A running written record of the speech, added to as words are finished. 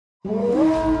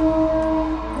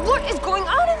What is going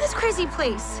on in this crazy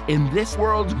place? In this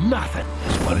world, nothing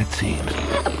is what it seems.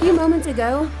 A few moments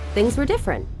ago, things were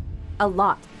different. A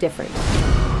lot different.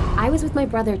 I was with my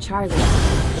brother, Charlie.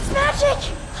 It's magic!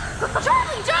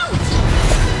 Charlie, don't!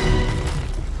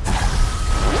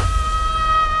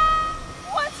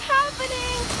 What's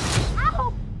happening?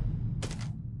 Ow!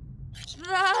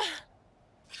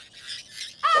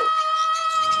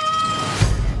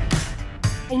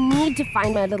 I need to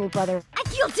find my little brother. I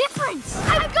feel different!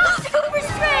 I've got super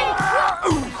strength!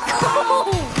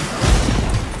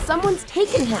 Someone's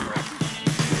taken him.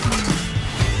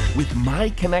 With my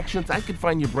connections, I could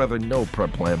find your brother no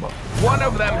problemo. One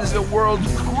of them is the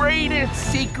world's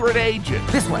greatest secret agent.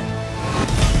 This way.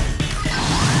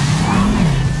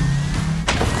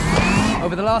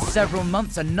 Over the last several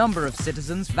months, a number of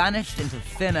citizens vanished into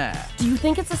thin air. Do you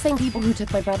think it's the same people who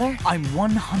took my brother? I'm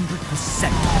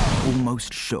 100%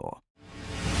 almost sure.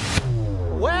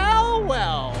 Well,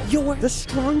 well. You're the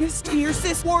strongest,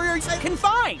 fiercest warriors I can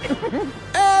find.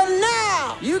 And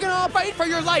now, you can all fight for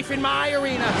your life in my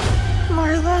arena.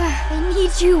 Marla, I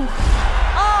need you.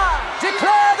 I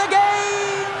declare the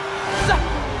games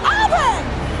open!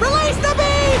 Release the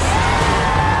beast!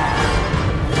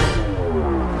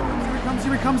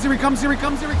 Here he comes, here he comes, here he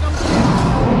comes, here he comes, here he comes.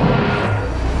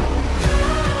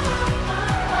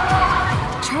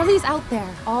 Charlie's out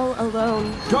there, all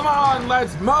alone. Come on,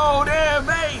 let's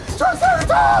motivate!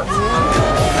 Triceratops!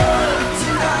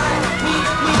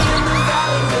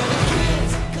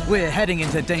 We're heading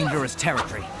into dangerous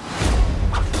territory.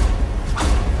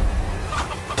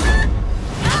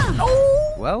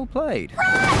 Well played.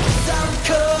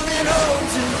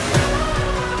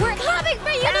 We're coming for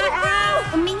you, little bro!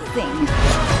 Amazing.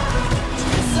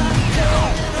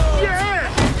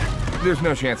 There's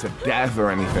no chance of death or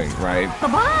anything, right?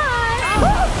 Bye-bye! I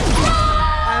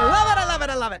love it, I love it,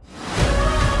 I love it.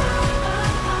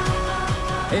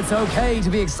 It's okay to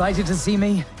be excited to see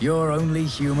me. You're only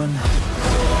human.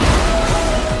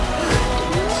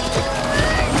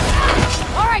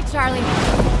 All right, Charlie.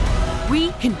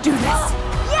 We can do this.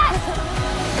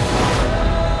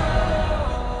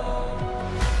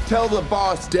 Tell the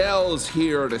boss Dell's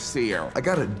here to see her. I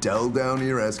got Adele down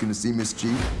here asking to see Miss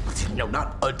G. No,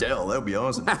 not Adele. That would be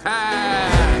awesome.